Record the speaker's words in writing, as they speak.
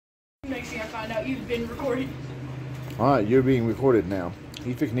find out you've been recorded. Alright, you're being recorded now.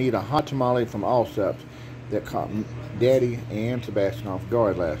 He's fixing to eat a hot tamale from Allsup's that caught Daddy and Sebastian off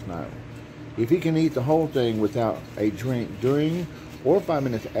guard last night. If he can eat the whole thing without a drink during or 5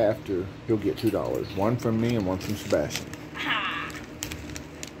 minutes after, he'll get $2. One from me and one from Sebastian. Ha!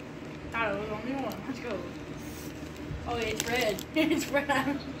 Thought it was only one. Let's go. Oh, it's red. It's red.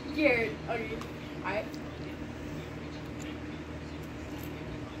 I'm scared. Okay. Alright.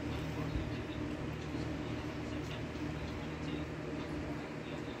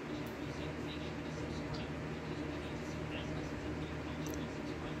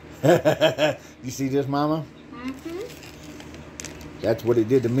 You see this, Mama? Mm-hmm. That's what it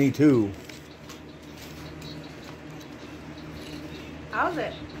did to me, too. How's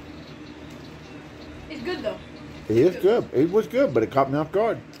it? It's good, though. It is good. It was good, but it caught me off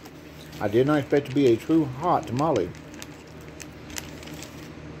guard. I did not expect it to be a true hot tamale.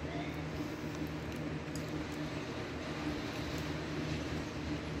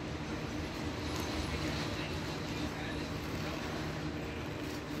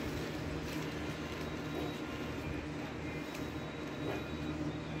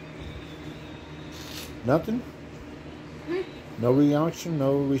 Nothing? Hmm? No reaction?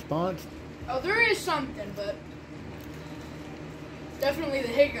 No response? Oh, there is something, but definitely the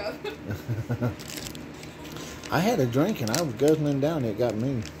hiccup. I had a drink and I was guzzling down. It got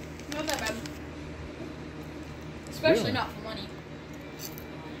me. Not that bad. Especially Really? not for money.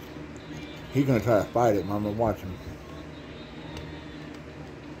 He's going to try to fight it, Mama. Watch him.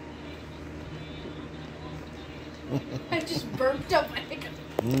 I just burped up my hiccup.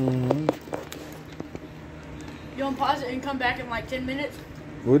 Mm-hmm. You want to pause it and come back in like 10 minutes?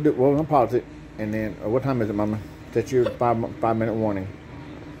 We're going to pause it. And then, what time is it, Mama? That's your 5-minute warning.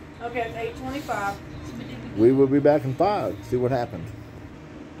 Okay, it's 8:25. We will be back in 5. See what happens.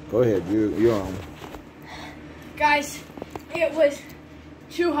 Go ahead. You're on. Guys, it was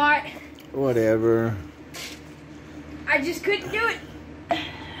too hot. Whatever. I just couldn't do it.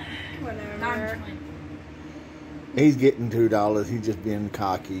 Whatever. He's getting $2. He's just being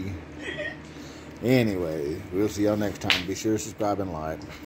cocky. Anyway, we'll see y'all next time. Be sure to subscribe and like.